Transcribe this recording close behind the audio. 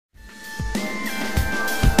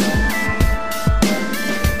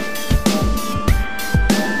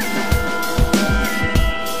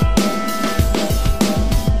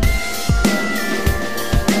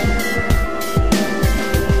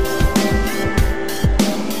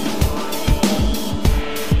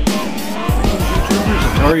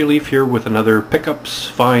Ari Leaf here with another Pickups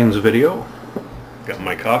Finds video. Got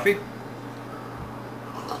my coffee.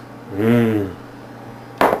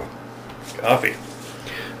 Coffee.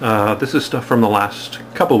 This is stuff from the last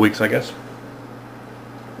couple weeks, I guess.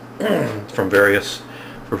 For various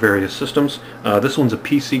systems. This one's a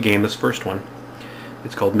PC game, this first one.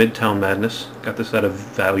 It's called Midtown Madness. Got this out of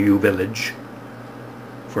Value Village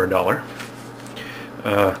for $1.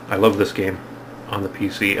 I love this game on the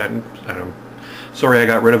PC. I'm sorry I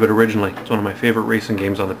got rid of it originally. It's one of my favorite racing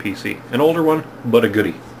games on the PC. An older one, but a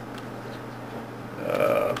goodie.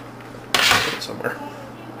 Put it somewhere.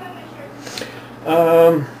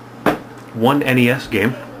 One NES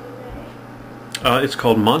game. It's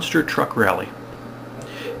called Monster Truck Rally.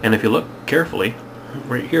 And if you look carefully,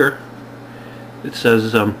 right here, it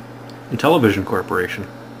says Intellivision Corporation.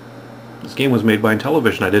 This game was made by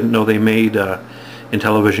Intellivision. I didn't know they made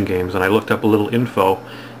Intellivision games, and I looked up a little info,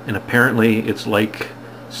 and apparently it's like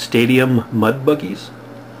Stadium Mud Buggies.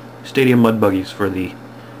 Stadium Mud Buggies for the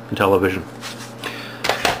Intellivision.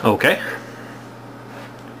 Okay.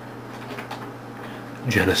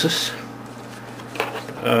 Genesis.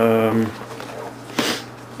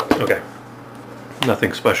 Okay.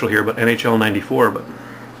 Nothing special here, but NHL 94, but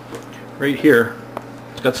right here,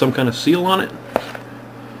 it's got some kind of seal on it.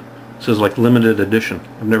 It says like limited edition.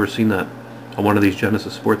 I've never seen that on one of these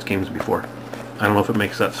Genesis sports games before. I don't know if it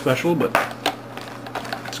makes that special, but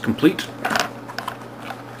it's complete.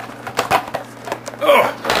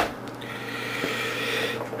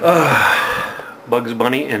 Bugs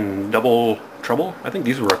Bunny and Double Trouble. I think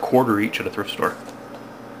these were $1 each at a thrift store.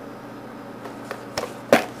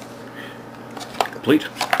 Complete.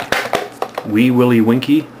 Wee Willie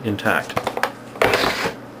Winky intact.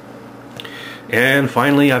 And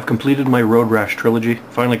finally, I've completed my Road Rash trilogy.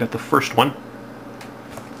 Finally got the first one.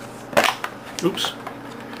 Oops.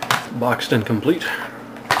 Boxed and complete.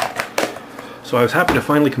 So I was happy to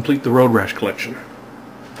finally complete the Road Rash collection.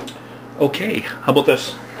 Okay, how about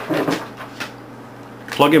this?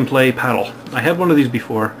 Plug and play paddle. I had one of these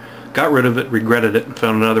before, got rid of it, regretted it, and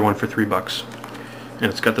found another one for $3.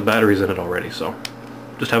 And it's got the batteries in it already, so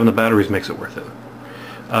just having the batteries makes it worth it.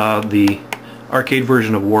 The arcade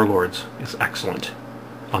version of Warlords is excellent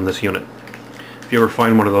on this unit. If you ever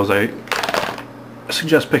find one of those, I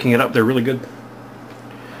suggest picking it up. They're really good.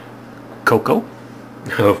 Coco.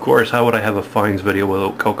 Of course, how would I have a Finds video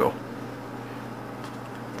without Coco?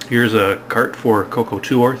 Here's a cart for Coco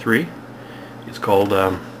 2 or 3. It's called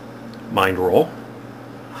Mind Roll.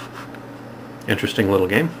 Interesting little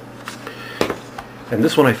game. And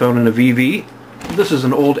this one I found in a VV. This is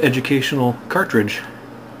an old educational cartridge,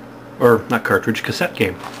 or not cartridge, cassette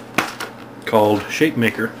game called Shape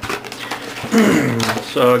Maker.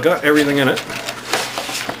 So I got everything in it.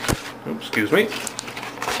 Oops, excuse me.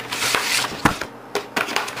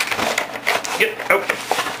 Get out.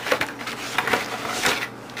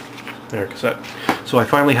 There, cassette. So I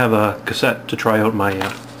finally have a cassette to try out my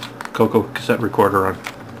Coco cassette recorder on.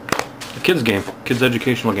 A kid's game, kid's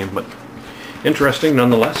educational game, but interesting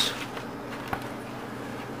nonetheless.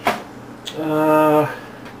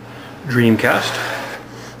 Dreamcast.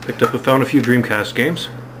 Found a few Dreamcast games.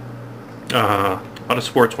 A lot of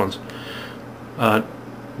sports ones.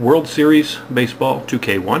 World Series Baseball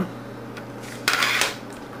 2K1.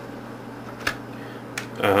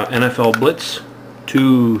 NFL Blitz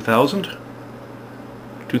 2000.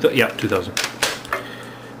 2000.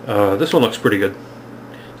 This one looks pretty good.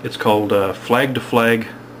 It's called Flag to Flag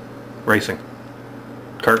Racing.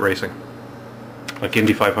 Kart racing. Like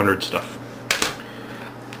Indy 500 stuff.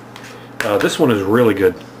 This one is really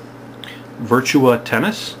good. Virtua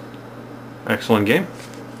Tennis. Excellent game.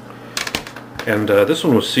 And this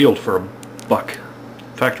one was sealed for $1.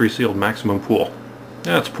 Factory sealed maximum pool.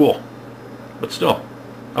 Yeah, it's pool. But still,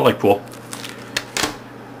 I like pool.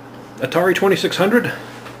 Atari 2600.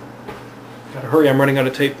 Gotta hurry, I'm running out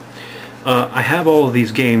of tape. I have all of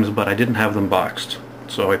these games, but I didn't have them boxed.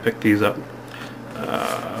 So I picked these up.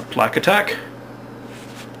 Plaque Attack.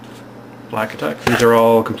 Plaque Attack. These are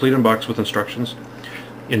all complete and boxed with instructions.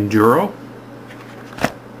 Enduro.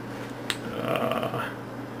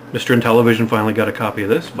 Mr. Intellivision finally got a copy of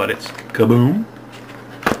this, but it's kaboom.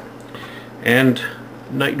 And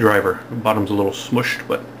Night Driver. The bottom's a little smushed,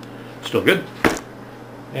 but still good.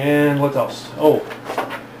 And what else? Oh,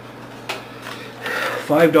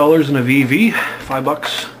 $5 in a VV.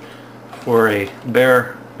 $5 for a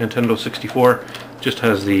bare Nintendo 64. Just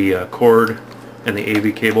has the cord and the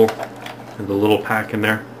AV cable and the little pack in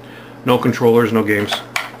there. No controllers, no games,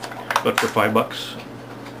 but for $5,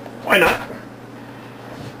 why not?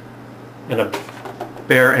 And a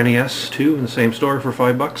bare NES too in the same store for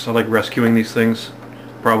 $5. I like rescuing these things.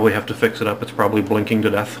 Probably have to fix it up. It's probably blinking to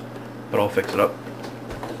death, but I'll fix it up.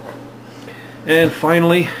 And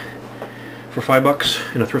finally, for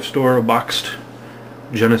 $5 in a thrift store, a boxed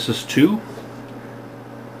Genesis 2.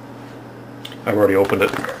 I've already opened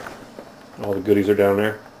it. All the goodies are down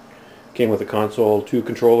there. Came with a console, 2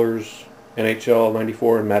 controllers, NHL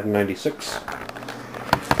 94 and Madden 96.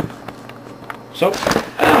 So,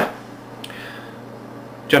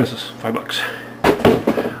 Genesis,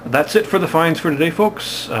 $5. That's it for the finds for today,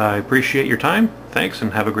 folks. I appreciate your time. Thanks,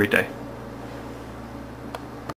 and have a great day.